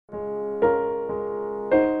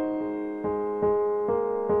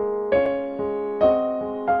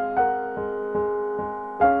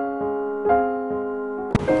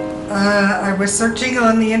was searching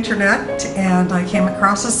on the internet and I came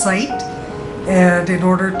across a site, and in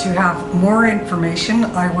order to have more information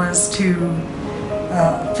I was to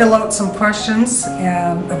fill out some questions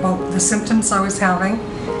about the symptoms I was having,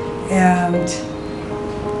 and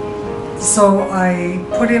so I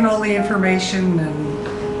put in all the information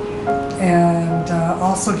and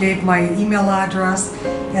also gave my email address,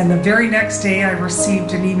 and the very next day I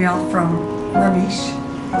received an email from Ramesh,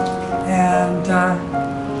 and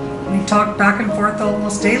we talked back and forth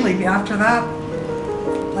almost daily. After that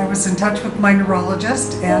I was in touch with my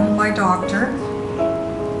neurologist and my doctor,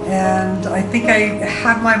 and I think I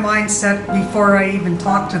had my mind set before I even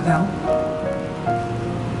talked to them,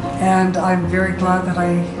 and I'm very glad that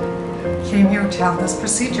I came here to have this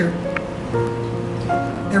procedure.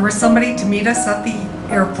 There was somebody to meet us at the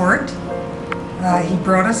airport. He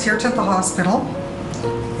brought us here to the hospital,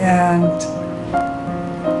 and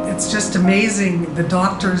it's just amazing. The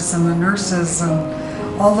doctors and the nurses and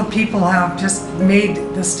all the people have just made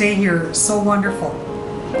the stay here so wonderful.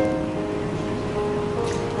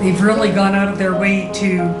 They've really gone out of their way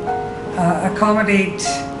to accommodate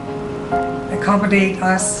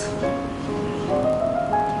us,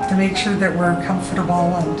 to make sure that we're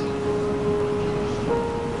comfortable.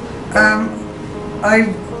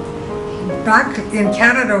 And back in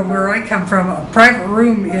Canada, where I come from, a private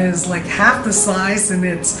room is like half the size, and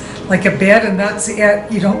it's like a bed, and that's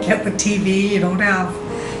it. You don't get the TV. You don't have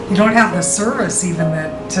the service even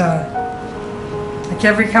that. Like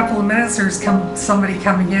every couple of minutes, there's somebody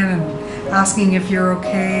coming in and asking if you're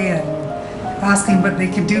okay, and asking what they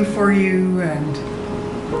can do for you, and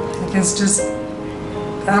it's just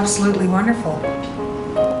absolutely wonderful.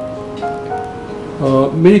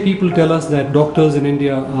 Many people tell us that doctors in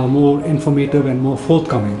India are more informative and more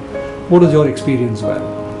forthcoming. What is your experience, Val?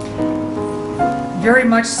 Very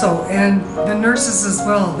much so, and the nurses as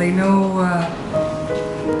well. They know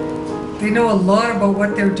a lot about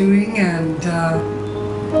what they're doing, and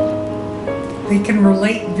they can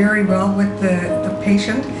relate very well with the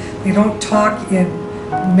patient. They don't talk in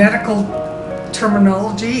medical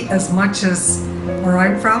terminology as much as where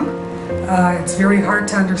I'm from. It's very hard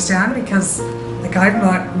to understand because, like, I'm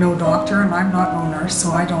not no doctor and I'm not no nurse,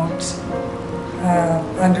 so I don't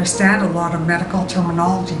understand a lot of medical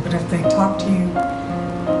terminology. But if they talk to you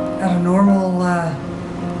at a normal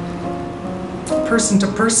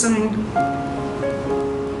person-to-person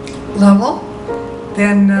level,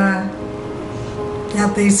 then yeah,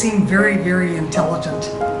 they seem very, very intelligent.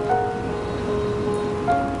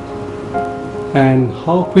 And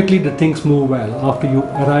how quickly did things move well after you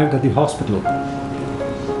arrived at the hospital?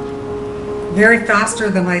 Very faster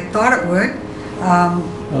than I thought it would.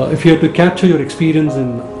 If you had to capture your experience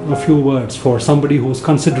in a few words for somebody who's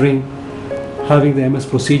considering having the MS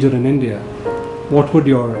procedure in India, what would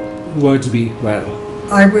your words be, Val?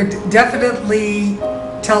 I would definitely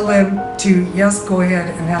tell them to, yes, go ahead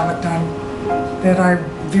and have it done. That I'm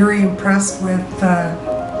very impressed with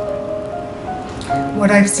what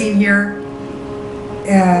I've seen here,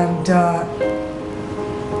 and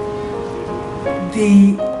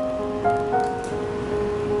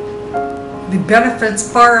the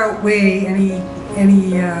benefits far outweigh any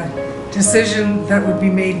decision that would be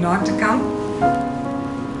made not to come.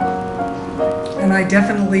 And I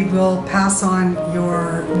definitely will pass on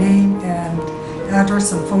your name and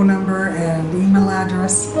address and phone number and email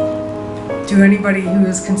address to anybody who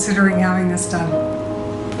is considering having this done.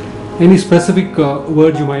 Any specific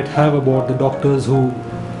words you might have about the doctors who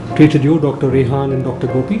treated you, Dr. Rehan and Dr.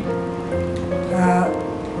 Gopi?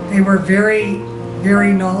 They were very,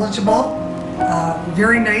 very knowledgeable,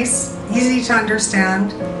 very nice, easy to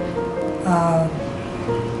understand.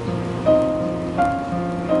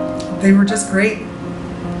 They were just great.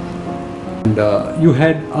 And you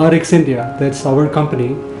had Aarex India, that's our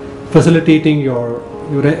company, facilitating your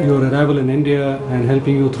arrival in India and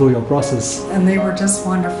helping you through your process. And they were just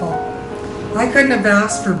wonderful. I couldn't have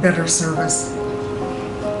asked for better service.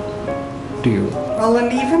 Do you? Well,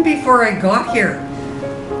 and even before I got here,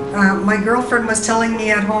 my girlfriend was telling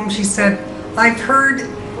me at home, she said, I've heard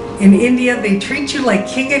in India they treat you like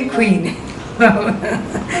king and queen.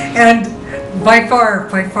 And by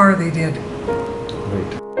far they did.